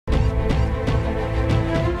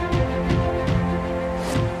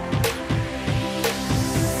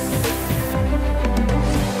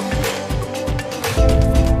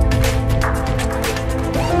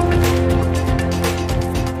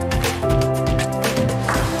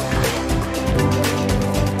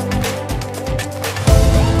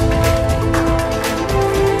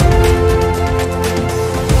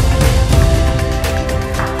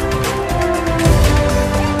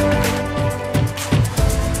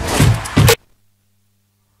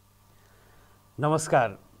नमस्कार।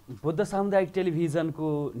 बुद्ध सामुदायिक टेलिभिजनको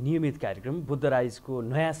नियमित कार्यक्रम बुद्ध राइजको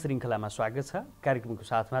नयाँ श्रृङ्खलामा स्वागत छ। कार्यक्रमको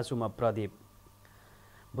साथमा छु म प्रदीप।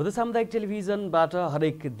 बुद्ध सामुदायिक टेलिभिजनबाट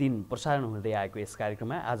हरेक दिन प्रसारण हुँदै आएको यस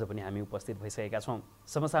कार्यक्रममा आज पनि हामी उपस्थित भइसकेका छौँ।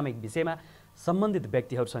 समसामयिक विषयमा सम्बन्धित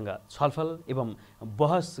व्यक्तिहरूसँग छलफल एवं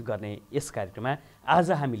बहस गर्ने यस कार्यक्रममा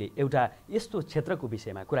आज हामीले एउटा यस्तो क्षेत्रको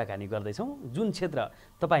विषयमा कुराकानी गर्दैछौँ जुन क्षेत्र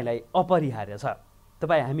तपाईँलाई अपरिहार्य छ।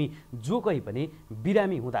 तपाईँ हामी जो कोही पनि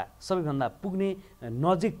बिरामी हुँदा सबैभन्दा पुग्ने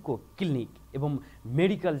नजिकको क्लिनिक एवं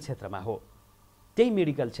मेडिकल क्षेत्रमा हो। त्यही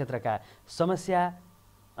मेडिकल क्षेत्रका समस्या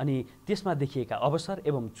अनि त्यसमा देखिएका अवसर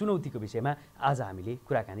एवं चुनौतीको विषयमा आज हामीले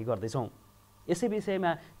कुराकानी गर्दैछौँ। यसै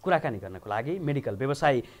विषयमा कुराकानी गर्नको लागि मेडिकल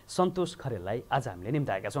व्यवसायी सन्तोष खरेललाई आज हामीले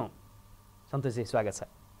निम्ताएका छौँ। सन्तोषजी स्वागत छ।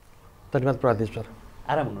 धन्यवाद प्रदीप सर।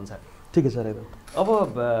 आराम हुनुहुन्छ? ठिकै सर एकदम। अब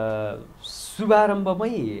शुभारम्भमै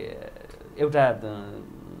एउटा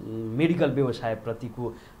मेडिकल व्यवसायप्रतिको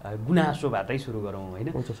गुनासोबाटै सुरु गरौँ होइन?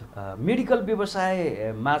 मेडिकल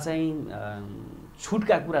व्यवसायमा चाहिँ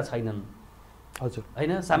छुटका कुरा छैनन् हजुर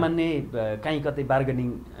होइन? सामान्य कहीँ कतै बार्गेनिङ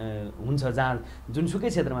हुन्छ, जहाँ जुनसुकै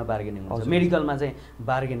क्षेत्रमा बार्गेनिङ हुन्छ, मेडिकलमा चाहिँ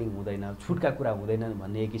बार्गेनिङ हुँदैन, छुटका कुरा हुँदैन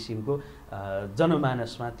भन्ने किसिमको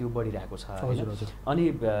जनमानसमा त्यो बढिरहेको छ। अनि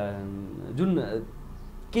जुन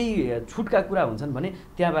केही छुटका कुरा हुन्छन् भने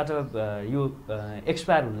त्यहाँबाट यो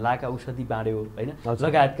एक्सपायर हुन लागेका औषधि बाँड्यो होइन,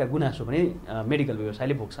 लगायतका गुनासो पनि मेडिकल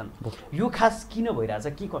व्यवसायले भोग्छन्। यो खास किन भइरहेछ?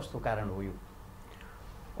 के कस्तो कारण हो यो?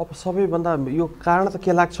 अब सबैभन्दा यो कारण त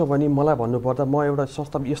के लाग्छ भने मलाई भन्नुपर्दा म एउटा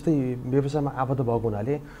संस्था यस्तै व्यवसायमा आबद्ध भएको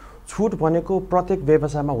हुनाले छुट भनेको प्रत्येक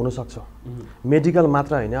व्यवसायमा हुनसक्छ, मेडिकल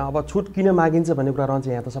मात्र होइन। अब छुट किन मागिन्छ भन्ने कुरा रहन्छ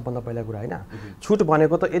यहाँ त सबभन्दा पहिला कुरा होइन। छुट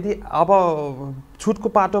भनेको त यदि अब छुटको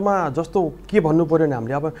पाटोमा जस्तो के भन्नु पऱ्यो भने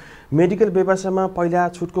हामीले अब मेडिकल व्यवसायमा पहिला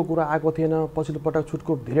छुटको कुरा आएको थिएन, पछिल्लो पटक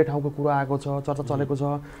छुटको धेरै ठाउँको कुरा आएको छ, चर्चा चलेको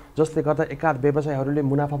छ, जसले गर्दा एकाध व्यवसायहरूले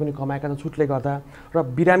मुनाफा पनि कमाएका छन् छुटले गर्दा। र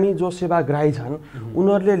बिरामी जो सेवाग्राही छन्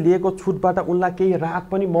उनीहरूले लिएको छुटबाट उनलाई केही राहत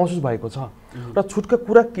पनि महसुस भएको छ। र छुटका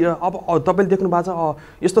कुरा अब तपाईँले देख्नु भएको छ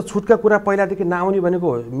यस्तो छुटका कुरा पहिलादेखि नआउने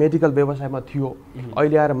भनेको मेडिकल व्यवसायमा थियो,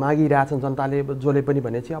 अहिले आएर मागिरहेछन् जनताले जसले पनि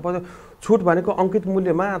भनेपछि। अब छुट भनेको अङ्कित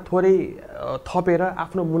मूल्यमा थोरै थपेर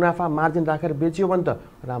आफ्नो मुनाफा मार्जिन राखेर बेचियो भने त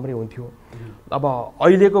राम्रै हुन्थ्यो। अब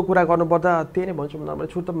अहिलेको कुरा गर्नुपर्दा त्यही नै भन्छु,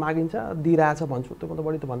 नर्मली छुट त मागिन्छ दिइरहेछ भन्छु, त्योभन्दा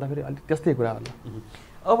बढी त भन्दाखेरि अलिक त्यस्तै कुरा होला।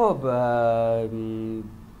 अब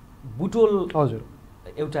बुटवल हजुर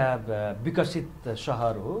एउटा विकसित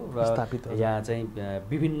सहर हो र यहाँ चाहिँ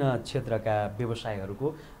विभिन्न क्षेत्रका व्यवसायहरूको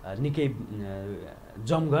निकै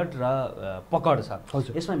जमघट र पकड छ।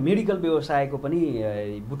 यसमा मेडिकल व्यवसायको पनि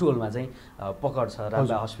बुटवलमा चाहिँ पकड छ,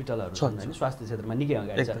 राम्रा हस्पिटलहरू छन् होइन, स्वास्थ्य क्षेत्रमा निकै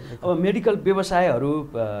अगाडि छ। अब मेडिकल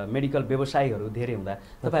व्यवसायीहरू धेरै हुँदा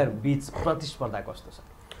तपाईँहरू बिच प्रतिस्पर्धा कस्तो छ?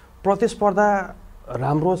 प्रतिस्पर्धा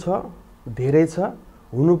राम्रो छ, धेरै छ,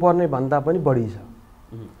 हुनुपर्ने भन्दा पनि बढी छ।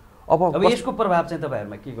 अब यसको प्रभाव चाहिँ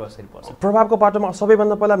तपाईँहरूमा के कसरी पर्छ? प्रभावको बाटोमा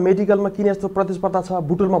सबैभन्दा पहिला मेडिकलमा किन यस्तो प्रतिस्पर्धा छ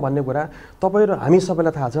बुटवलमा भन्ने कुरा तपाईँहरू हामी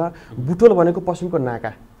सबैलाई थाहा छ। बुटवल भनेको पश्चिमको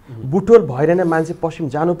नाका, बुटवल भएर नै मान्छे पश्चिम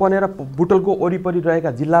जानुपर्ने र बुटवलको वरिपरि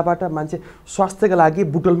रहेका जिल्लाबाट मान्छे स्वास्थ्यका लागि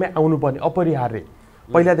बुटवलमै आउनुपर्ने अपरिहार्य।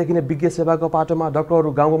 पहिलादेखि नै विज्ञ सेवाको पाटोमा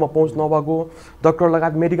डक्टरहरू गाउँमा पहुँच नभएको, डक्टर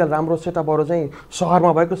लगायत मेडिकल राम्रो सेटअपहरू चाहिँ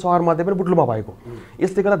सहरमा भएको, सहरमध्ये पनि बुटवलमा भएको।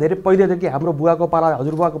 यसले गर्दा धेरै पहिलेदेखि हाम्रो बुवाको पाला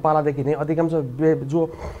हजुरबुवाको पालादेखि नै अधिकांश जो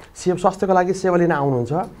स्वास्थ्यको लागि सेवा लिन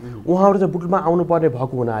आउनुहुन्छ उहाँहरू चाहिँ बुटवलमा आउनुपर्ने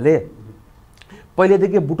भएको हुनाले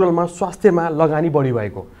पहिलेदेखि बुटवलमा स्वास्थ्यमा लगानी बढी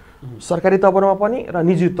भएको, सरकारी तवरमा पनि र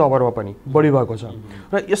निजी तवरमा पनि बढी भएको छ।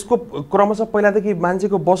 र यसको क्रमशः पहिलादेखि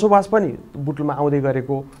मान्छेको बसोबास पनि बुटवलमा आउँदै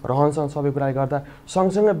गरेको रहनसहन सबै कुराले गर्दा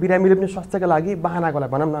सँगसँगै बिरामीले पनि स्वास्थ्यका लागि बाहनाको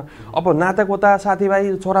लागि भनौँ न, अब नातागोता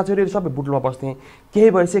साथीभाइ छोराछोरीहरू सबै बुटवलमा बस्ने, केही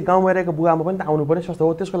भएपछि गाउँमा रहेको बुवामा पनि त आउनुपर्ने स्वास्थ्य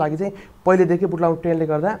हो। त्यसको लागि चाहिँ पहिलेदेखि बुटवलमा ट्रेनले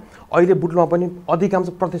गर्दा अहिले बुटवलमा पनि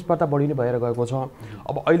अधिकांश प्रतिस्पर्धा बढी नै भएर गएको छ।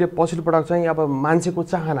 अब अहिले पछिल्लो पटक चाहिँ अब मान्छेको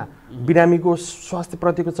चाहना, बिरामीको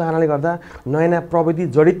स्वास्थ्यप्रतिको चाहनाले गर्दा नयाँ नयाँ प्रविधि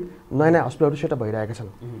जडित नयाँ नयाँ हस्पिटलहरू सेटअप भइरहेका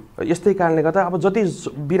छन्। यस्तै कारणले गर्दा अब जति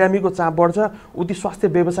बिरामीको चाप बढ्छ उति स्वास्थ्य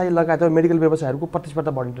व्यवसायी लगायत मेडिकल व्यवसायहरूको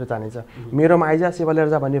प्रतिस्पर्धा बढेर जानेछ। मेरोमा आइजा सेवा लिएर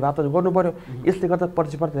जा भन्ने बात त गर्नु पर्यो। यसले गर्दा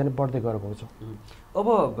प्रतिस्पर्धा धेरै बढ्दै गएको छ। अब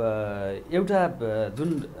एउटा जुन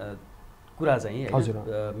कुरा चाहिँ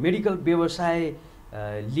मेडिकल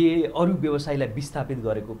व्यवसायले अरू व्यवसायलाई विस्थापित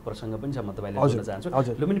गरेको प्रसङ्ग पनि छ, म तपाईँलाई भन्न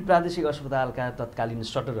चाहन्छु। लुम्बिनी प्रादेशिक अस्पतालका तत्कालीन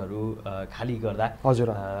सटरहरू खाली गर्दा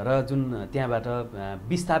र जुन त्यहाँबाट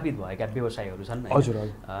विस्थापित भएका व्यवसायीहरू छन्,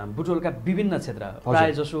 बुटवलका विभिन्न क्षेत्र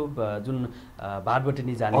प्रायः जसो जुन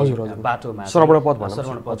भाटबटेनी जाने बाटोमा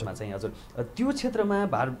श्रवणपथमा चाहिँ हजुर त्यो क्षेत्रमा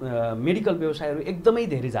मेडिकल व्यवसायीहरू एकदमै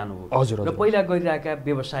धेरै जानुभयो र पहिला गरिरहेका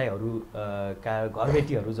व्यवसायहरूका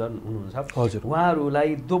घरबेटीहरू जुन हुनुहुन्छ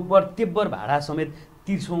उहाँहरूलाई दोब्बर तेब्बर भाडा समेत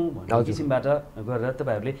तिर्छौँ भन्ने किसिमबाट गरेर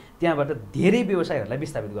तपाईँहरूले त्यहाँबाट धेरै व्यवसायहरूलाई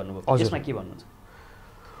विस्थापित गर्नुभयो। यसमा के भन्नुहुन्छ?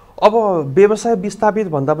 अब व्यवसाय विस्थापित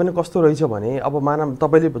भन्दा पनि कस्तो रहेछ भने अब मानव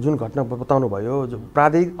तपाईँले जुन घटना बताउनु भयो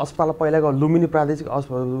प्रादेशिक अस्पताल पहिलाको लुम्बिनी प्रादेशिक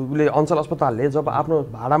उसले अञ्चल अस्पतालले जब आफ्नो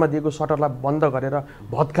भाडामा दिएको सटरलाई बन्द गरेर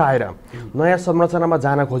भत्काएर नयाँ संरचनामा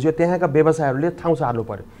जान खोज्यो त्यहाँका व्यवसायहरूले ठाउँ सार्नु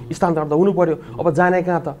पर्यो, स्थानान्तरण त हुनु पर्यो। अब जाने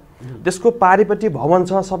कहाँ त? त्यसको पारिपट्टि भवन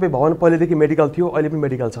छ, सबै भवन पहिलेदेखि मेडिकल थियो, अहिले पनि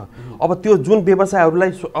मेडिकल छ। अब त्यो जुन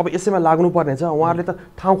व्यवसायहरूलाई अब यसैमा लाग्नुपर्ने छ उहाँहरूले त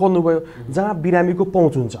ठाउँ खोज्नुभयो जहाँ बिरामीको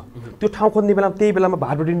पहुँच हुन्छ। त्यो ठाउँ खोज्ने बेलामा त्यही बेलामा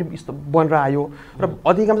भाडबडी बनेर आयो र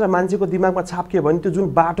अधिकांश मान्छेको दिमागमा छाप के भने त्यो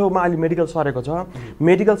जुन बाटोमा अहिले मेडिकल सरेको छ,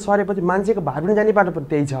 मेडिकल सरेपछि मान्छेको भाडबडी जाने बाटो पनि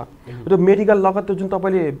त्यही छ। र मेडिकल लगत त्यो जुन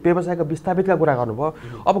तपाईँले व्यवसायको विस्थापितका कुरा गर्नुभयो,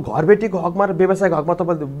 अब घरबेटीको हकमा र व्यवसायको हकमा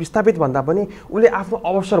तपाईँले विस्थापित भन्दा पनि उसले आफ्नो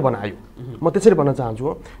अवसर बनायो। म त्यसरी भन्न चाहन्छु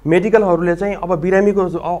मेडिकलहरूले चाहिँ अब बिरामीको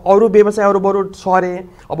अरू व्यवसायहरू बरु सरे,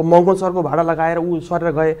 अब महँगो सरको भाडा लगाएर ऊ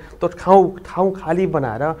सरेर गए, त्यो ठाउँ खाली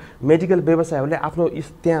बनाएर मेडिकल व्यवसायहरूले आफ्नो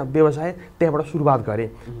त्यहाँ व्यवसाय त्यहाँबाट सुरुवात गरे।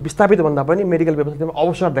 विस्थापित भन्दा पनि मेडिकल व्यवसायमा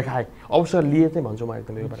अवसर देखाए, अवसर लिए चाहिँ भन्छु म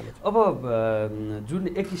एकदम यो बारेमा। अब जुन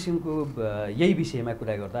एक किसिमको यही विषयमा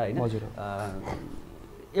कुरा गर्दा होइन,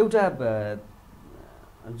 एउटा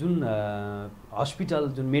जुन हस्पिटल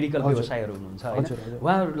जुन मेडिकल व्यवसायहरू हुनुहुन्छ होइन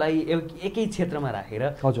उहाँहरूलाई एकै क्षेत्रमा राखेर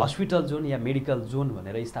हस्पिटल जोन या मेडिकल जोन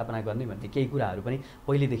भनेर स्थापना गर्ने भन्ने केही कुराहरू पनि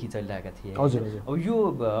पहिलेदेखि चलिरहेका थिए। अब यो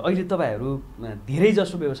अहिले तपाईँहरू धेरै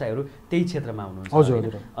जसो व्यवसायहरू त्यही क्षेत्रमा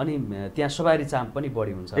हुनुहुन्छ अनि त्यहाँ सवारी चाम पनि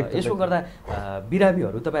बढी हुन्छ। यसो गर्दा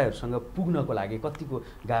बिरामीहरू तपाईँहरूसँग पुग्नको लागि कतिको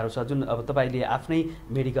गाह्रो छ? जुन अब तपाईँले आफ्नै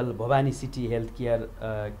medical Bhawani city health care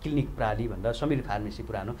clinic प्राली भनेर समीर फार्मेसी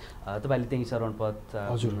पुरानो तपाईँले त्यही शरणपथ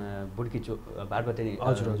बुड्की चोक भाटबटेनी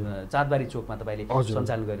चाँदबारी चोकमा तपाईँले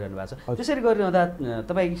सञ्चालन गरिरहनु भएको छ। त्यसरी गरिरहँदा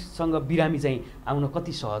तपाईँसँग बिरामी चाहिँ आउन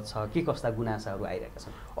कति सहज छ? के कस्ता गुनासाहरू आइरहेका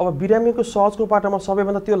छन्? अब बिरामीको सहजको पाटोमा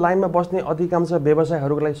सबैभन्दा त्यो लाइनमा बस्ने अधिकांश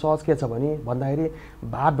व्यवसायहरूको लागि सहज के छ भन्दाखेरि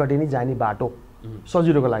भाटबटेनी जाने बाटो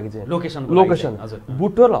सजिलोको लागि चाहिँ लोकेसन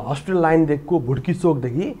बुटवल हस्पिटल लाइनदेखिको भुड्की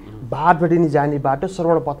चोकदेखि भाटबटेनी जाने बाटो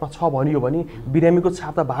श्रवणपथमा छ भनियो भने बिरामीको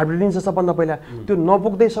छाप त भाटबटेनी छ सबभन्दा पहिला। त्यो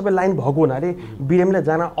नपुग्दै सबै लाइन भएको हुनाले बिरामीलाई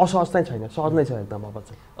जान असहज नै छैन, सहज नै छ एकदम।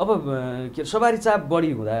 अब सवारी चाप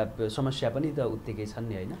बढी हुँदा समस्या पनि त उत्तिकै छन्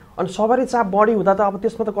नि होइन? अनि सवारी चाप बढी हुँदा त अब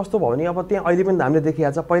त्यसमा त कस्तो भयो भने अब त्यहाँ अहिले पनि हामीले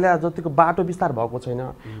देखिएको छ पहिला जतिको बाटो विस्तार भएको छैन,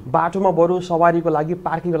 बाटोमा बरु सवारीको लागि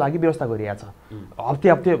पार्किङको लागि व्यवस्था गरिएको छ। हप्ते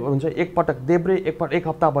हप्ते हुन्छ एकपटक देब्रे एक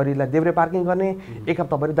हप्ताभरिलाई देब्रे पार्किङ गर्ने, एक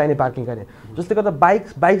हप्ताभरि दाहिने पार्किङ गर्ने। जसले गर्दा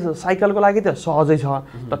बाइक साइकलको लागि त सहजै छ,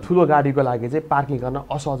 तर ठुलो गाडीको लागि चाहिँ पार्किङ गर्न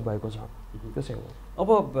असहज भएको छ। त्यसै हो। अब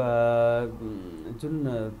जुन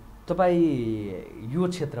तपाईँ यो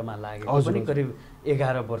क्षेत्रमा लागेको पनि करिब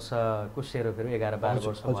 11 वर्षको सेरोफेरो 11-12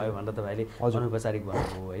 वर्ष भयो भनेर तपाईँले अनौपचारिक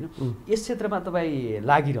भन्नुभयो होइन? यस क्षेत्रमा तपाईँ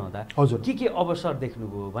लागिरहँदा के अवसर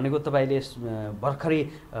देख्नुभयो? भनेको तपाईँले भर्खरै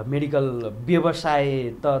मेडिकल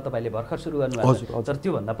व्यवसाय त तपाईँले भर्खर सुरु गर्नुभएको छ, तर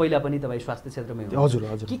त्योभन्दा पहिला पनि तपाईँ स्वास्थ्य क्षेत्रमै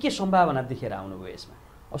हुनुहुन्छ। के सम्भावना देखेर आउनुभयो यसमा?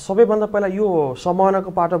 सबैभन्दा पहिला यो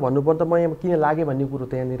सम्भावनाको पाटो भन्नुपर्दा म यहाँ किन लागेँ भन्ने कुरो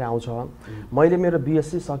त्यहाँनिर आउँछ। मैले मेरो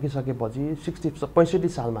बिएससी सकिसकेपछि 65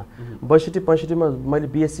 सालमा 62-65मा मैले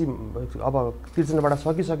बिएससी अब त्रिचन्द्रबाट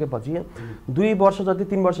सकिसकेपछि 2 वर्ष जति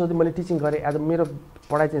 3 वर्ष जति मैले टिचिङ गरेँ। आज मेरो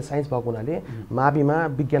पढाइ चाहिँ साइन्स भएको हुनाले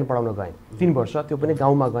माविमा विज्ञान पढाउन गएँ 3 वर्ष, त्यो पनि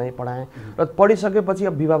गाउँमा गएँ पढाएँ। र पढिसकेपछि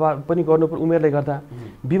अब विवाह पनि गर्नु उमेरले गर्दा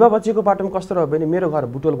विवाह बच्चेको बाटोमा कस्तो रह्यो भने मेरो घर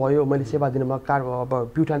बुटवल भयो, मैले सेवा दिनुमा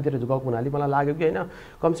अब प्युठानतिर गएको हुनाले मलाई लाग्यो कि होइन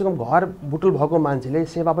कमसेकम घर बुटुल भएको मान्छेले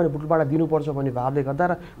सेवा पनि बुटुलबाट दिनुपर्छ भन्ने भावले गर्दा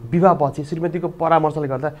र विवाहपछि श्रीमतीको परामर्शले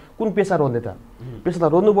गर्दा कुन पेसा रोज्ने त? पेसा त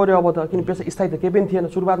रोज्नु पर्यो अब त, किन पेसा स्थायी त केही पनि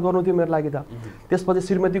थिएन, सुरुवात गर्नु थियो मेरो लागि त। त्यसपछि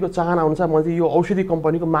श्रीमतीको चाहना अनुसार मैले यो औषधि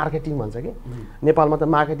कम्पनीको मार्केटिङ भन्छ कि नेपालमा त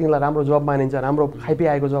मार्केटिङलाई राम्रो जब मानिन्छ, राम्रो खाइपी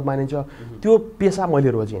आएको जब मानिन्छ, त्यो पेसा मैले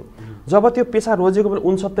रोजेँ। जब त्यो पेसा रोजेको मैले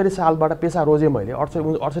 69 सालबाट पेसा रोजेँ मैले,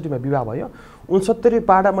 68मा विवाह भयो।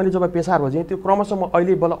 69बाट मैले जब पेसा रोजेँ त्यो क्रमशः म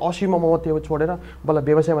अहिले बल्ल 80मा म त्यो छोडेर बल्ल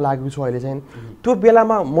व्यवसायमा लागेको छु अहिले चाहिँ। त्यो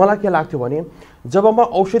बेलामा मलाई के लाग्थ्यो भने जब म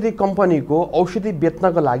औषधि कम्पनीको औषधि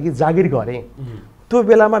बेच्नको लागि जागिर गरेँ त्यो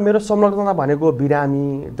बेलामा मेरो संलग्नता भनेको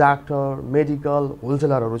बिरामी, डाक्टर, मेडिकल,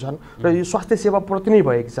 होलसेलरहरू छन् र यो स्वास्थ्य सेवाप्रति नै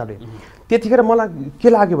भएको हिसाबले त्यतिखेर मलाई के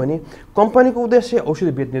लाग्यो भने कम्पनीको उद्देश्य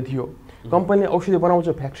औषधि बेच्ने थियो। कम्पनीले औषधि बनाउँछ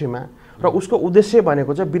फ्याक्ट्रीमा र उसको उद्देश्य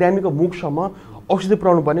भनेको चाहिँ बिरामीको मुखसम्म औषधि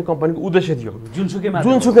पुर्याउनु पर्ने कम्पनीको उद्देश्य थियो।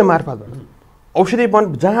 जुनसुकै मार्फतबाट औषधि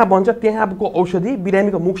जहाँ बन्छ त्यहाँको औषधि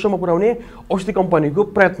बिरामीको मुखसम्म पुर्याउने औषधि कम्पनीको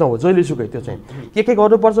प्रयत्न हो जहिलेसुकै। त्यो चाहिँ के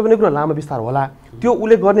गर्नुपर्छ भन्ने कुरो लामो विस्तार होला, त्यो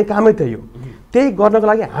उसले गर्ने कामै थियो। त्यही गर्नको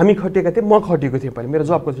लागि हामी खटिएका थियौँ, म खटिएको थिएँ पहिला मेरो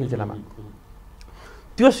जबको सिलसिलामा।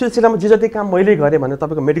 त्यो सिलसिलामा जे जति काम मैले गरेँ भने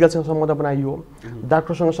तपाईँको मेडिकलसँग सम्बन्ध बनाइयो,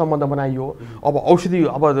 डाक्टरसँग सम्बन्ध बनाइयो, अब औषधि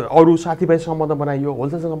अब अरू साथीभाइसँग सम्बन्ध बनाइयो,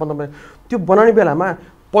 होलसेलसँग सम्बन्ध बनाइयो। त्यो बनाउने बेलामा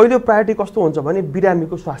पहिलो प्रायोरिटी कस्तो हुन्छ भने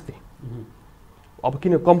बिरामीको स्वास्थ्य। अब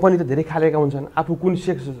किन कम्पनी त धेरै खालेका हुन्छन्, आफू कुन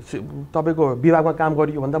तपाईँको विभागमा काम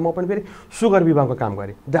गरियो भन्दा म पनि फेरि सुगर विभागमा काम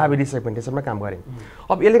गरेँ, डायबिटिज सेगमेन्टेसनमा काम गरेँ।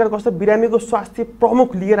 अब यसले गर्दा कस्तो बिरामीको स्वास्थ्य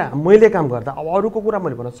प्रमुख लिएर मैले काम गर्दा अब अरूको कुरा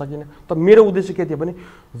मैले भन्न सकिनँ। त मेरो उद्देश्य के थियो भने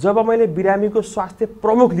जब मैले बिरामीको स्वास्थ्य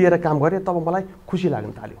प्रमुख लिएर काम गरेँ तब मलाई खुसी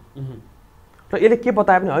लाग्न थाल्यो। र यसले के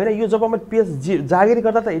बतायो भने होइन यो जब मैले पिएचडी जागिर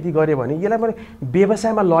गर्दा त यति गरेँ भने यसलाई मैले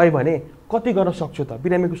व्यवसायमा लगाएँ भने कति गर्न सक्छु त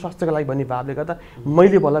बिरामीको स्वास्थ्यको लागि भन्ने भावले गर्दा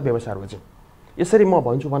मैले बल्ल व्यवसाय रोजेँ। यसरी म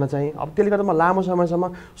भन्छु भन्न चाहिँ अब त्यसले गर्दा म लामो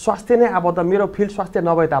समयसम्म स्वास्थ्य नै अब त मेरो फिल्ड स्वास्थ्य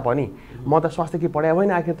नभए तापनि म त स्वास्थ्य के पढाए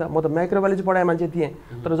होइन आखिर त म त माइक्रोबायोलोजी पढाए मान्छे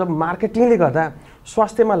थिएँ। तर जब मार्केटिङले गर्दा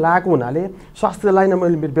स्वास्थ्यमा लागेको हुनाले स्वास्थ्यलाई नै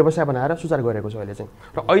मैले मेरो व्यवसाय बनाएर सुचारू गरेको छु अहिले चाहिँ।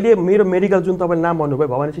 र अहिले मेरो मेडिकल जुन तपाईँले नाम भन्नुभयो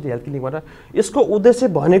भवानी सिटी हेल्थ क्लिनिकबाट यसको उद्देश्य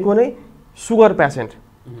भनेको नै सुगर पेसेन्ट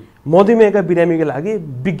मधुमेहका बिरामीको लागि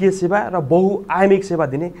विज्ञ सेवा र बहुआयामिक सेवा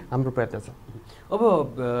दिने हाम्रो प्रयत्न छ। अब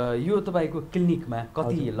यो तपाईँको क्लिनिकमा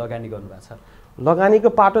कति लगानी गर्नुभएको छ? लगानीको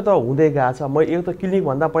पाटो त हुँदै गएको छ। म एक त क्लिनिक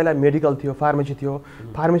भन्दा पहिला मेडिकल थियो, फार्मेसी थियो।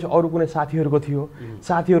 फार्मेसी अरू कुनै साथीहरूको थियो,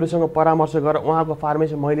 साथीहरूसँग परामर्श गरेर उहाँको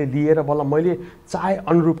फार्मेसी मैले लिएर बल्ल मैले चाहे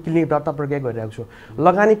अनुरूप क्लिनिक दर्ता प्रक्रिया गरिरहेको छु।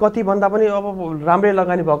 लगानी कति भन्दा पनि अब राम्रै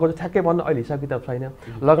लगानी भएको छ, ठ्याक्कै भन्दा अहिले हिसाब किताब छैन।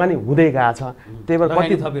 लगानी हुँदै गएको छ, त्यही भएर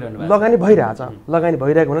कति लगानी भइरहेछ, लगानी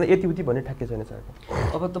भइरहेको हुनाले यति उति भन्ने ठ्याक्कै छैन सर।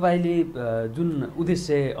 अब तपाईँले जुन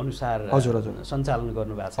उद्देश्य अनुसार हजुर सञ्चालन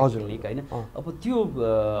गर्नुभएको छ क्लिनिक होइन, अब त्यो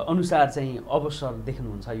अनुसार चाहिँ अवसर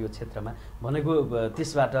देख्नुहुन्छ यो क्षेत्रमा भनेको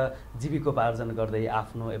त्यसबाट जीविकोपार्जन गर्दै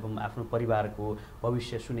आफ्नो एवं आफ्नो परिवारको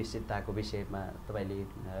भविष्य सुनिश्चितताको विषयमा तपाईँले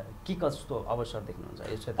के कस्तो अवसर देख्नुहुन्छ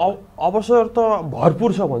यो क्षेत्रमा? अवसर त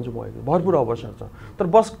भरपुर छ भन्छु म, भरपुर अवसर छ। तर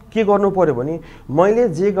बस के गर्नु पर्यो भने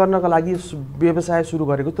मैले जे गर्नको लागि व्यवसाय सुरु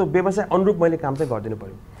गरेको त्यो व्यवसाय अनुरूप मैले काम चाहिँ गरिदिनु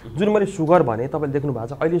पर्यो। जुन मैले सुगर भने तपाईँले देख्नु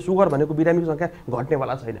भएको छ अहिले सुगर भनेको बिरामीको सङ्ख्या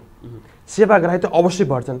घट्नेवाला छैन। सेवाग्राही त अवश्य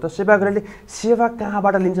बढ्छन्, तर सेवाग्राहीले सेवा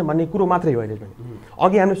कहाँबाट लिन्छ भन्ने कुरो मात्रै हो अहिले पनि।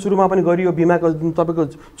 अघि हामीले सुरुमा पनि गरियो बिमाको तपाईँको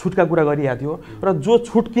छुटका कुरा गरिएको थियो। र जो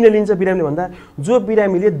छुट किन लिन्छ बिरामीले भन्दा जो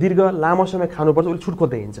बिरामीले दीर्घ लामो समय खानुपर्छ उसले छुट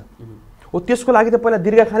खोज्दै हिँड्छ। हो त्यसको लागि त पहिला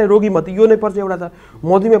दीर्घ खाने रोगी मध्ये यो नै पर्छ एउटा त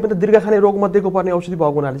मधुमेह पनि त दीर्घ खाने रोग मध्येको पर्ने औषधि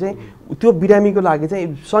भएको हुनाले चाहिँ त्यो बिरामीको लागि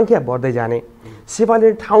चाहिँ सङ्ख्या बढ्दै जाने, सेवा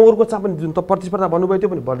लिने ठाउँहरूको चाहिँ पनि जुन त प्रतिस्पर्धा भन्नुभयो त्यो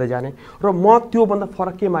पनि बढ्दै जाने। र म त्योभन्दा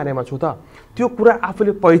फरक के मानेमा छु त त्यो कुरा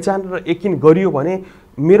आफूले पहिचान र यकिन गरियो भने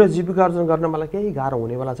मेरो जीविका अर्जन गर्न मलाई केही गाह्रो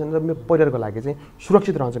हुनेवाला छैन र मेरो परिवारको लागि चाहिँ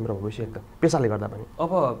सुरक्षित रहन्छ मेरो भविष्य एकदम पेसाले गर्दा पनि।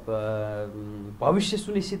 अब भविष्य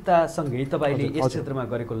सुनिश्चिततासँगै तपाईँले यस क्षेत्रमा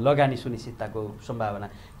गरेको लगानी सुनिश्चितताको सम्भावना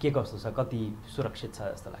के कस्तो छ, कति सुरक्षित छ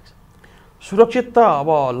जस्तो लाग्छ? सुरक्षित त अब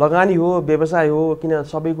लगानी हो, व्यवसाय हो, किन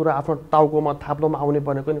सबै कुरा आफ्नो टाउकोमा थाप्लोमा आउने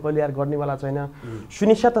पर्ने कहिले यार गर्नेवाला छैन,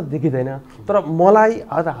 सुनिश्चित त देखिँदैन। तर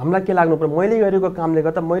मलाई हामीलाई के लाग्नु पर्यो मैले गरेको कामले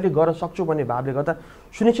गर्दा मैले गर्न सक्छु भन्ने भावले गर्दा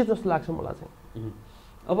सुनिश्चित जस्तो लाग्छ मलाई चाहिँ।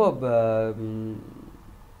 अब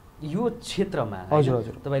यो क्षेत्रमा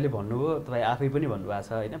तपाईँले भन्नुभयो, तपाईँ आफै पनि भन्नुभएको छ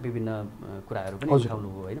होइन, विभिन्न कुराहरू पनि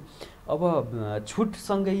उठाउनुभयो होइन। अब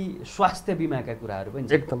छुटसँगै स्वास्थ्य बिमाका कुराहरू पनि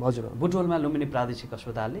एकदम हजुर बुटवलमा लुम्बिनी प्रादेशिक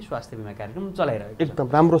अस्पतालले स्वास्थ्य बिमा कार्यक्रम चलाइरहेको छ एकदम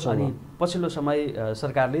राम्रो छ। अनि पछिल्लो समय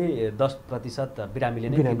सरकारले 10% बिरामीले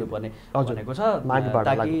नै दिनुपर्ने भनेको छ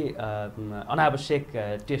ताकि अनावश्यक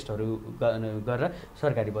टेस्टहरू गरेर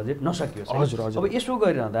सरकारी बजेट नसकियोस्। अब यसो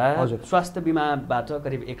गरिरहँदा स्वास्थ्य बिमाबाट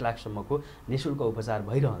करिब 1 लाखसम्मको निःशुल्क उपचार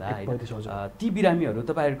भइरहँदा ती बिरामीहरू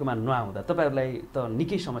तपाईँहरूकोमा नआउँदा तपाईँहरूलाई त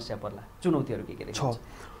निकै समस्या पर्ला, चुनौतीहरू के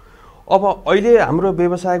देख्नुहुन्छ? अब अहिले हाम्रो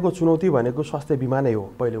व्यवसायको चुनौती भनेको स्वास्थ्य बिमा नै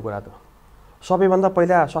हो। पहिलो कुरा त सबैभन्दा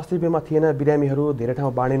पहिला स्वास्थ्य बिमा थिएन, बिरामीहरू धेरै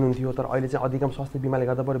ठाउँ बाँडिनुहुन्थ्यो। तर अहिले चाहिँ अधिकांश स्वास्थ्य बिमाले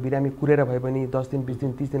गर्दा बरु बिरामी कुरेर भए पनि 10 दिन 20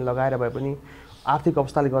 दिन 30 दिन लगाएर भए पनि आर्थिक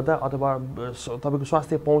अवस्थाले गर्दा अथवा तपाईँको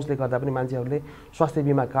स्वास्थ्य पहुँचले गर्दा पनि मान्छेहरूले स्वास्थ्य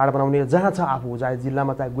बिमा कार्ड बनाउने, जहाँ छ आफू चाहे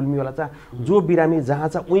जिल्लामा चाहे गुल्मीवाला चाहे जो बिरामी जहाँ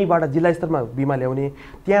छ उहीँबाट जिल्ला स्तरमा बिमा ल्याउने,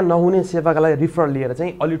 त्यहाँ नहुने सेवाका लागि रिफरल लिएर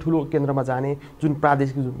चाहिँ अलि ठुलो केन्द्रमा जाने जुन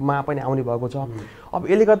प्रादेशिकमा पनि आउने भएको छ। अब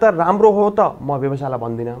यसले गर्दा राम्रो हो त म व्यवसायलाई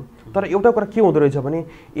भन्दिनँ, तर एउटा कुरा के हुँदो रहेछ भने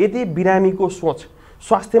यदि बिरामीको सोच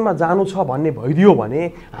स्वास्थ्यमा जानु छ भन्ने भइदियो भने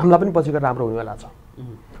हामीलाई पनि पछि गएर राम्रो हुनेवाला छ।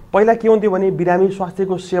 पहिला के हुन्थ्यो भने बिरामी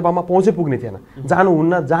स्वास्थ्यको सेवामा पहुँचै पुग्ने थिएन,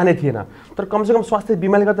 जानुहुन्न, जाने थिएन। तर कमसेकम स्वास्थ्य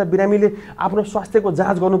बिमाले गर्दा बिरामीले आफ्नो स्वास्थ्यको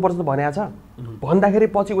जाँच गर्नुपर्छ भनेको छ भन्दाखेरि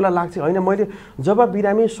पछि उसलाई लाग्छ होइन मैले जब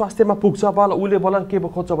बिरामी स्वास्थ्यमा पुग्छ बल्ल उसले बल्ल के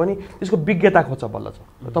खोज्छ भने त्यसको विज्ञता खोज्छ बल्ल छ।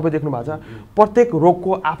 तपाईँ देख्नु भएको छ प्रत्येक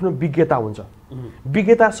रोगको आफ्नो विज्ञता हुन्छ,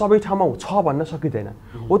 विज्ञता सबै ठाउँमा छ भन्न सकिँदैन।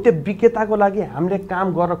 हो त्यो विज्ञताको लागि हामीले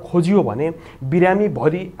काम गर्न खोजियो भने बिरामी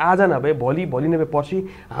भोलि आज नभए भोलि नभए पर्सि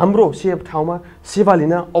हाम्रो ठाउँमा सेवा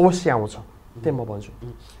लिन अवश्य आउँछ। त्यही म भन्छु।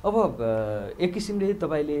 अब एक किसिमले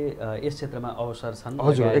तपाईँले यस क्षेत्रमा अवसर छन्,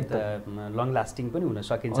 लङ लास्टिङ पनि हुन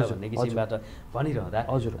सकिन्छ भन्ने किसिमबाट भनिरहँदा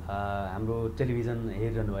हाम्रो टेलिभिजन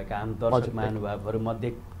हेरिरहनुभएका आम दर्शक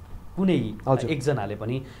महानुभावहरूमध्ये कुनै एकजनाले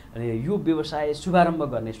पनि यो व्यवसाय शुभारम्भ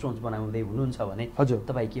गर्ने सोच बनाउँदै हुनुहुन्छ भने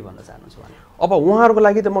तपाईँ के भन्न चाहनुहुन्छ भने? अब उहाँहरूको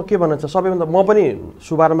लागि त म के भन्न चाहन्छु, सबैभन्दा म पनि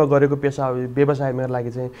शुभारम्भ गरेको व्यवसाय मेरो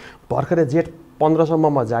लागि चाहिँ भर्खरै जेठ 15 सम्म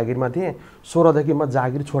म जागिरमा थिएँ, 16 देखि म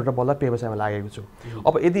जागिर छोडेर बल्ल व्यवसायमा लागेको छु।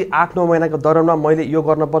 अब यदि 8-9 महिनाको दौरानमा मैले यो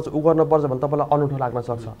गर्नुपर्छ उ गर्नुपर्छ भने तपाईँलाई अनौठो लाग्न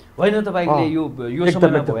सक्छ होइन? तपाईँले यो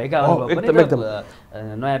समयमा भएका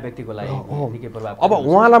नयाँ व्यक्तिको लागि निकै प्रभाव। अब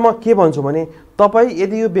उहाँलाई म के भन्छु भने तपाईँ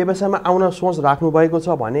यदि यो व्यवसायमा आउन सोच राख्नु भएको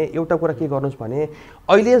छ भने एउटा कुरा के गर्नुहोस् भने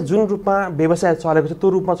अहिले जुन रूपमा व्यवसाय चलेको छ त्यो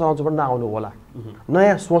रूपमा चलाउँछ भने नआउनु होला।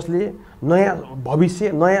 नयाँ सोचले, नयाँ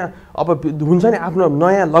भविष्य, नयाँ अब हुन्छ नि आफ्नो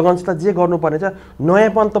नयाँ लगनसित जे गर्नुपर्ने छ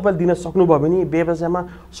नयाँपन तपाईँले दिन सक्नुभयो भने व्यवसायमा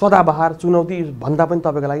सदाबहार चुनौती भन्दा पनि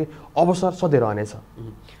तपाईँको लागि अवसर सधैँ रहनेछ।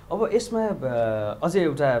 अब यसमा अझै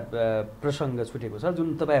एउटा प्रसङ्ग छुटेको छ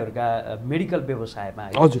जुन तपाईँहरूका मेडिकल व्यवसायमा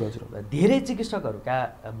धेरै चिकित्सकहरूका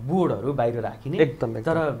बोर्डहरू बाहिर राखिने,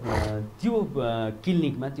 तर त्यो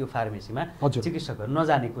क्लिनिकमा त्यो फार्मेसीमा चिकित्सकहरू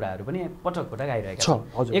नजाने कुराहरू पनि पटक पटक आइरहेका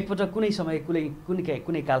छन्। एकपटक कुनै समय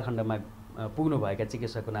कुनै कालखण्डमा पुग्नुभएका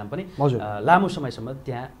चिकित्सकको नाम पनि लामो समयसम्म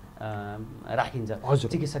त्यहाँ राखिन्छ,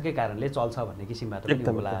 चिकित्सकै कारणले चल्छ भन्ने किसिमबाट पनि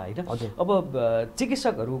होला होइन? अब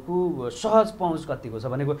चिकित्सकहरूको सहज पहुँच कतिको छ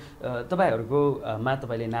भनेको तपाईँहरूकोमा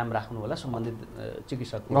तपाईँले नाम राख्नु होला सम्बन्धित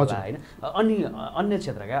चिकित्सक होला होइन? अन्य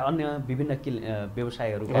क्षेत्रका अन्य विभिन्न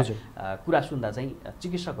व्यवसायहरूका कुरा सुन्दा चाहिँ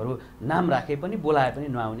चिकित्सकहरू नाम राखे पनि बोलाए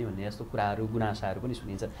पनि नआउने भन्ने जस्तो कुराहरू गुनासाहरू पनि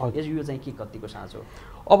सुनिन्छ। यो चाहिँ के कतिको साँचो?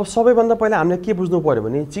 अब सबैभन्दा पहिला हामीले के बुझ्नु पर्यो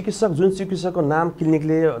भने जुन चिकित्सकको नाम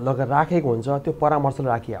क्लिनिकले राखेको हुन्छ त्यो परामर्शले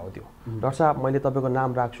राखिया हो। त्यो डाक्टर साहब मैले तपाईँको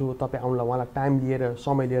नाम राख्छु, तपाईँ आउनुलाई उहाँलाई टाइम लिएर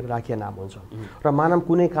समय लिएर राखिया नाम हुन्छ र मानव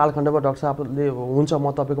कुनै कालखण्डमा डाक्टर साहबले हुन्छ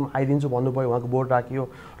म तपाईँकोमा आइदिन्छु भन्नुभयो, उहाँको बोर्ड राखियो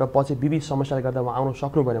र पछि विविध समस्याले गर्दा उहाँ आउनु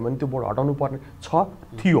सक्नु भएन भने त्यो बोर्ड हटाउनु पर्ने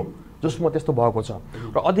थियो जसमा त्यस्तो भएको छ।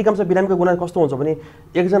 र अधिकांश बिरामीको गुनासो कस्तो हुन्छ भने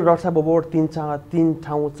एकजना डाक्टर साहबको बोर्ड 3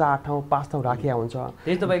 ठाउँ 4 ठाउँ 5 ठाउँ राखिया हुन्छ।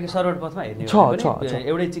 त्यही तपाईँको सर्वोपथमा हेर्ने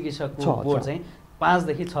एउटै चिकित्सकको बोर्ड चाहिँ 5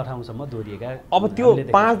 देखि 6 ठाउँसम्म दोहोरिएका। अब त्यो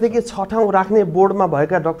 5 देखि 6 ठाउँ राख्ने बोर्डमा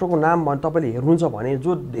भएका डाक्टरको नाम तपाईँले हेर्नुहुन्छ भने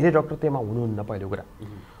जो धेरै डाक्टर त्यहाँ हुनुहुन्न। पहिलो कुरा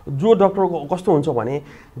जो डाक्टरको कस्तो हुन्छ भने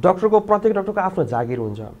प्रत्येक डाक्टरको आफ्नो जागिर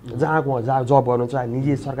हुन्छ, जहाँ जब गर्नुहुन्छ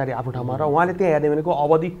निजी सरकारी आफ्नो ठाउँमा र उहाँले त्यहाँ हेर्ने भनेको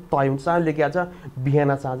अवधि तय हुन्छ। चाहन्छ लेखिया छ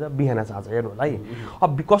बिहान चाहन्छ हेर्नु होला है।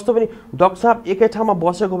 अब कस्तो पनि डाक्टर साहब एकै ठाउँमा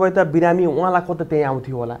बसेको भए त बिरामी उहाँलाई कता त्यहीँ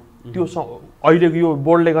आउँथ्यो होला, त्यो अहिलेको यो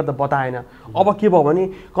बोर्डले गर्दा बताएन। अब के भयो भने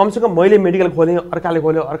कमसेकम मैले मेडिकल खोलेँ, अर्काले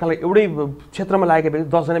खोल्यो, एउटै क्षेत्रमा लागेको व्यक्ति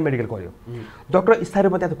 10 जना मेडिकल खोल्यो, डाक्टर स्थायी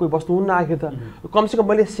रूपमा त्यहाँ त कोही बस्नुहुन्न आखिर त। कमसेकम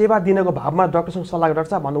मैले सेवा दिनको भावमा डाक्टरसँग सल्लाह डाक्टर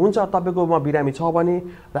साहब भन्नुहुन्छ तपाईँकोमा बिरामी छ भने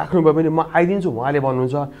राख्नुभयो भने म आइदिन्छु उहाँले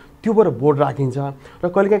भन्नुहुन्छ, त्योबाट बोर्ड राखिन्छ। र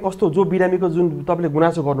कहिलेकाहीँ कस्तो जो बिरामीको जुन तपाईँले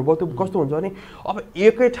गुनासो गर्नुभयो त्यो कस्तो हुन्छ भने अब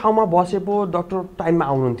एकै ठाउँमा बसे पो डाक्टर टाइममा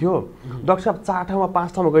आउनुहुन्थ्यो, डाक्टर साहब 4 ठाउँमा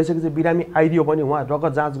 5 ठाउँमा गइसकेपछि बिरामी आइदियो भने उहाँ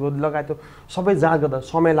रगत जाँच लगायत सबै जाँच गर्दा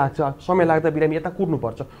समय लाग्दा बिरामी यता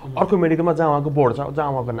कुर्नुपर्छ अर्को मेडिकलमा जहाँ उहाँको बोर्ड छ,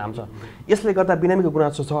 जहाँ उहाँको नाम छ। यसले गर्दा बिरामीको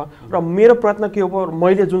गुनासो छ। र मेरो प्रयत्न के हो,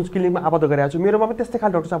 मैले जुन क्लिनिकमा आबद्ध गरेको छु मेरोमा पनि त्यस्तै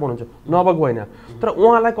खालको डाक्टर साहब हुनुहुन्छ, नभएको होइन। तर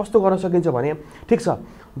उहाँलाई कस्तो गर्न सकिन्छ भने ठिक छ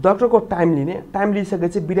डाक्टरको टाइम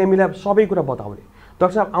लिइसकेपछि बिरामीलाई सबै कुरा बताउने,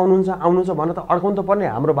 डाक्टर साहब आउनुहुन्छ भन्न त अड्काउनु त पर्ने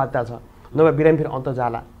हाम्रो बाध्यता छ, नभए बिरामी फेरि अन्त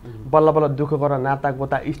जाला बल्ल दुःख गरेर नाता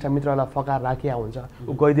गोता इष्टमित्रलाई फकाएर राखिया हुन्छ,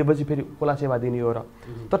 ऊ गइदिएपछि फेरि कसलाई सेवा दिने हो र।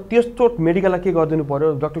 तर त्यस्तो मेडिकललाई के गरिदिनु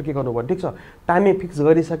पर्यो, डाक्टर के गर्नु पर्यो, ठिक छ टाइमिङ फिक्स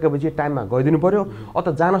गरिसकेपछि टाइममा गइदिनु पर्यो,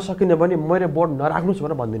 अथवा जान सकिन भने मैले बोर्ड नराख्नुहोस्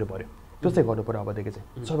भनेर भनिदिनु पर्यो। त्यस्तै गर्नु पर्यो अबदेखि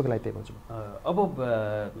चाहिँ सबैको लागि त्यही भन्छु। अब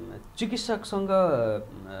चिकित्सकसँग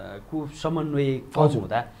को समन्वय कम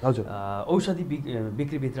हुँदा औषधि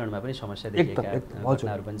बिक्री वितरणमा पनि समस्या देखिएका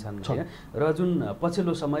घटनाहरू पनि छन् र जुन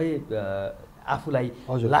पछिल्लो समय आफूलाई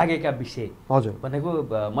लागेका विषय भनेको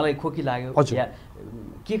मलाई खोकी लाग्यो या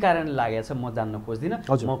के कारण लागेको छ म जान्न खोज्दिनँ,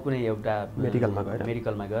 म कुनै एउटा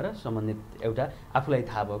मेडिकलमा गएर सम्बन्धित एउटा आफूलाई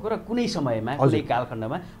थाहा भएको र कुनै समयमा कुनै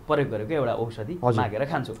कालखण्डमा प्रयोग गरेको एउटा औषधि मागेर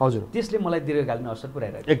खान्छु, त्यसले मलाई दीर्घकालीन असर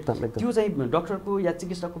पुर्याइरहेको त्यो चाहिँ डाक्टरको या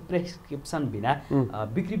चिकित्सकको प्रेस्क्रिप्सन बिना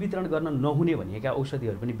बिक्री वितरण गर्न नहुने भनिएका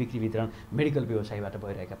औषधिहरू पनि बिक्री वितरण मेडिकल व्यवसायबाट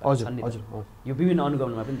भइरहेका छन् नि। यो विभिन्न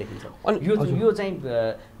अनुगमनमा पनि देखिन्छ। यो चाहिँ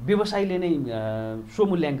व्यवसायले नै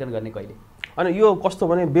स्वमूल्याङ्कन गर्ने कहिले? अनि यो कस्तो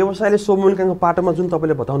भने व्यवसायले स्वमूल्याङ्कनको पाटोमा जुन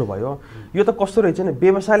तपाईँले बताउनु भयो यो त कस्तो रहेछ भने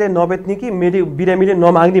व्यवसायले नबेच्ने कि बिरामीले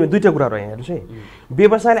नमाग्ने दुईवटा कुरा रह्यो। हेर्नुहोस् है,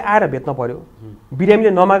 व्यवसायले आएर बेच्न पर्यो,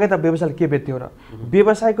 बिरामीले नमागे त व्यवसायले के बेच्थ्यो र?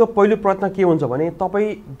 व्यवसायको पहिलो प्रयत्न के हुन्छ भने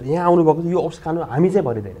तपाईँ यहाँ आउनुभएको यो औषध खानु हामी चाहिँ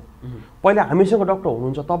भनिँदैन, पहिला हामीसँग डाक्टर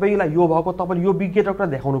हुनुहुन्छ, तपाईँलाई यो भएको, तपाईँले यो विज्ञ डाक्टर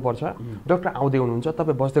देखाउनुपर्छ, डाक्टर आउँदै हुनुहुन्छ,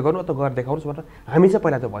 तपाईँ बस्दै गर्नु अथवा गएर देखाउनुहोस् भनेर हामी चाहिँ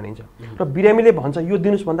पहिला त भनिन्छ। र बिरामीले भन्छ यो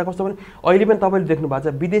दिनुहोस् भन्दा कस्तो भने अहिले पनि तपाईँले देख्नु भएको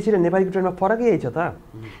छ विदेशी र नेपाली ट्रिटमेन्टमा फरकै यही छ त।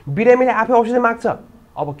 बिरामीले आफै औषधि माग्छ,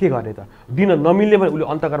 अब के गर्ने त, दिन नमिल्ने भने उसले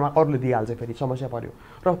अन्तर्गतमा अरूले दिइहाल्छ, फेरि समस्या पर्यो।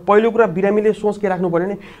 र पहिलो कुरा बिरामीले सोच के राख्नु पर्यो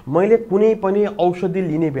भने मैले कुनै पनि औषधि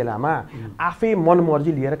लिने बेलामा आफै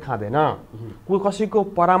मनमर्जी लिएर खाँदैन, कोही कसैको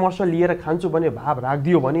परामर्श लिएर खान्छु भने भाव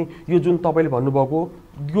राखिदियो भने यो जुन तपाईँले भन्नुभएको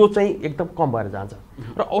यो चाहिँ एकदम कम भएर जान्छ।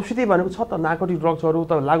 र औषधि भनेको छ त नार्कोटिक ड्रग्सहरू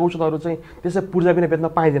त लागु औषधहरू चाहिँ त्यसै पूर्जा बिना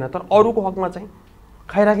बेच्न पाइँदैन, तर अरूको हकमा चाहिँ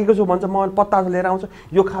खाइराखेको छु भन्छ, म पत्ता लिएर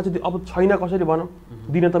आउँछ यो खान्छु, अब छैन कसरी भनौँ,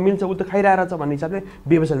 दिन त मिल्छ, उ त खाइरहेको छ भन्ने हिसाबले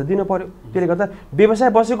व्यवसायले दिनु पर्यो। त्यसले गर्दा व्यवसाय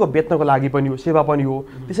बसेको बेच्नको लागि पनि हो, सेवा पनि हो,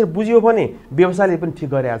 त्यसरी बुझियो भने व्यवसायले पनि ठिक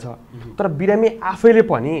गरेको छ। तर बिरामी आफैले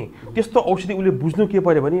पनि त्यस्तो औषधि उसले बुझ्नु के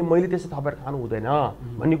पर्यो भने मैले त्यसै थपेर खानु हुँदैन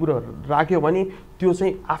भन्ने कुरो राख्यो भने त्यो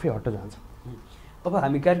चाहिँ आफै हट्ट जान्छ। अब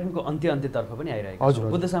हामी कार्यक्रमको अन्त्यतर्फ पनि आइरहेको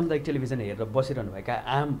छौँ। बुद्ध सामुदायिक टेलिभिजन हेरेर बसिरहनुभएका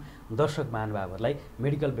आम दर्शक महानुभावहरूलाई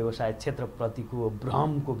मेडिकल व्यवसाय क्षेत्रप्रतिको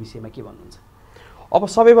भ्रमको विषयमा के भन्नुहुन्छ? अब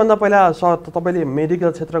सबैभन्दा पहिला तपाईँले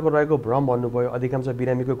मेडिकल क्षेत्रको रहेको भ्रम भन्नुभयो। अधिकांश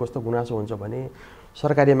बिरामीको कस्तो गुनासो हुन्छ भने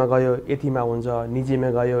सरकारीमा गयो यतिमा हुन्छ, निजीमा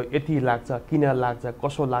गयो यति लाग्छ, किन लाग्छ,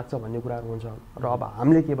 कसो लाग्छ भन्ने कुराहरू हुन्छ। र अब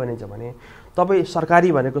हामीले के भनिन्छ भने तपाईँ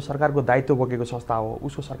सरकारी भनेको सरकारको दायित्व बोकेको संस्था हो,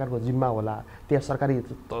 उसको सरकारको जिम्मा होला, त्यहाँ सरकारी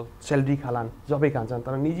स्यालेरी खालान्, सबै खान्छन्।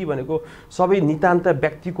 तर निजी भनेको सबै नितान्त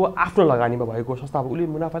व्यक्तिको आफ्नो लगानीमा भएको संस्था हो, उसले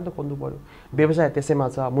मुनाफा त खोज्नु पर्यो। व्यवसाय त्यसैमा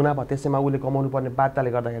छ, मुनाफा त्यसैमा उसले कमाउनु पर्ने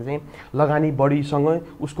बाध्यताले गर्दाखेरि चाहिँ लगानी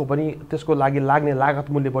बढीसँगै उसको पनि त्यसको लागि लाग्ने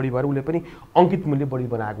लागत मूल्य बढी भएर उसले पनि अङ्कित मूल्य बढी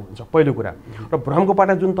बनाएको हुन्छ पहिलो कुरा। र भ्रमको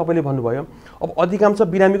पाटा जुन तपाईँले भन्नुभयो, अब अधिकांश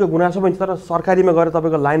बिरामीको गुनासो पनि तर सरकारीमा गएर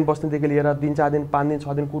तपाईँको लाइन बस्नेदेखि लिएर 3-4 दिन 5 दिन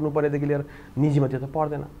 6 दिन कुर्नु पर्नेदेखि लिएर निजीमा त्यो त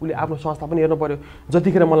पर्दैन। उसले आफ्नो संस्था पनि हेर्नु पर्यो,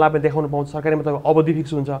 जतिखेर मलाई पनि देखाउनु पाउँछ। सरकारीमा तपाईँ अवधि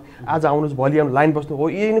फिक्स हुन्छ, आज आउनुहोस् भोलि आउनु लाइन बस्नु हो,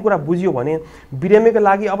 यही कुरा बुझियो भने बिरामीको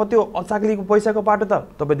लागि अब त्यो अचाकलीको पैसाको पाटो त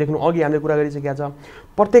तपाईँ देख्नु अघि हामीले कुरा गरिसकेका छ,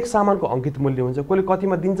 प्रत्येक सामानको अङ्कित मूल्य हुन्छ, कसले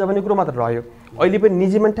कतिमा दिन्छ भन्ने कुरो मात्र रह्यो। अहिले पनि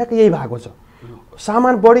निजीमा ठ्याक्कै यही भएको छ,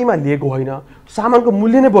 सामान बढीमा लिएको होइन, सामानको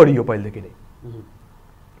मूल्य नै बढियो पहिलेदेखि नै।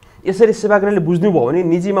 यसरी सेवाग्राहीले बुझ्नुभयो भने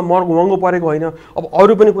निजीमा महँगो परेको होइन। अब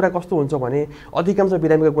अरू पनि कुरा कस्तो हुन्छ भने अधिकांश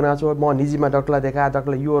बिरामीको गुनासो म निजीमा डाक्टरलाई देखाएँ,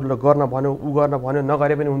 डाक्टरले यो गर्न भन्यो, ऊ गर्न भन्यो,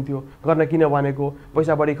 नगरे पनि हुन्थ्यो, गर्न किन भनेको,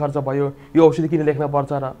 पैसा बढी खर्च भयो, यो औषधि किन लेख्न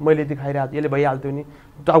पर्छ र मैले यति खाइरहेको यसले भइहाल्थ्यो नि,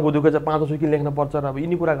 टाउको दुखेछ 500 किन लेख्न पर्छ र अब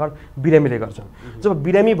यिनी कुरा बिरामीले गर्छन्। जब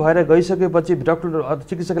बिरामी भएर गइसकेपछि डाक्टर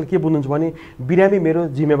चिकित्सकले के बुझ्नुहुन्छ भने बिरामी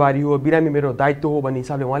मेरो जिम्मेवारी हो, बिरामी मेरो दायित्व हो भन्ने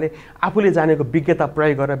हिसाबले उहाँले आफूले जानेको विज्ञता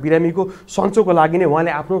प्रयोग गरेर बिरामीको सन्चोको लागि नै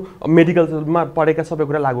उहाँले आफ्नो मेडिकलमा पढेका सबै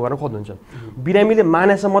कुरा लागू गर्न खोज्नुहुन्छ। बिरामीले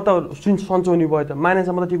मानेसम्म त सन्चो हुने भयो, त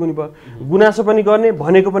मानेसम्म त ठिक हुने भयो, गुनासो पनि गर्ने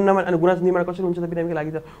भनेको पनि नमाने, अनि गुनासो निर्माण कसरी हुन्छ त बिरामीको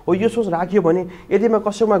लागि त हो। यो सोच राख्यो भने यदि म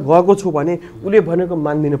कसैमा गएको छु भने उसले भनेको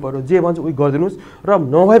मानिदिनु पर्यो, जे भन्छ उही गरिदिनुहोस् र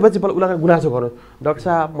नभएपछि बल्ल उसलाई गुनासो गर्नुहोस्, डाक्टर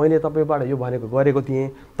साहब मैले तपाईँबाट यो भनेको गरेको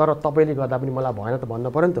थिएँ तर तपाईँले गर्दा पनि मलाई भएन त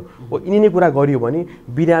भन्नु पर्यो नि त हो। यिनी कुरा गरियो भने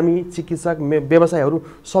बिरामी चिकित्सक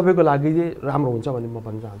व्यवसायहरू सबैको लागि राम्रो हुन्छ भन्ने म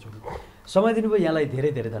भन्न चाहन्छु। समय दिनुभयो यहाँलाई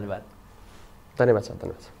धेरै धेरै धन्यवाद। धन्यवाद सर,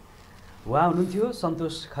 धन्यवाद। उहाँ हुनुहुन्थ्यो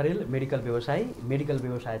सन्तोष खरेल, मेडिकल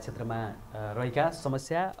व्यवसाय क्षेत्रमा रहेका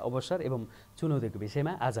समस्या, अवसर एवं चुनौतीको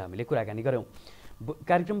विषयमा आज हामीले कुराकानी गऱ्यौँ।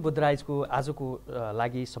 कार्यक्रम बुद्धराइजको आजको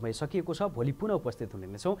लागि समय सकिएको छ। भोलि पुनः उपस्थित हुने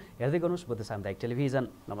नै छौँ। हेर्दै गर्नुहोस् बुद्ध सामुदायिक टेलिभिजन।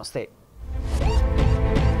 नमस्ते।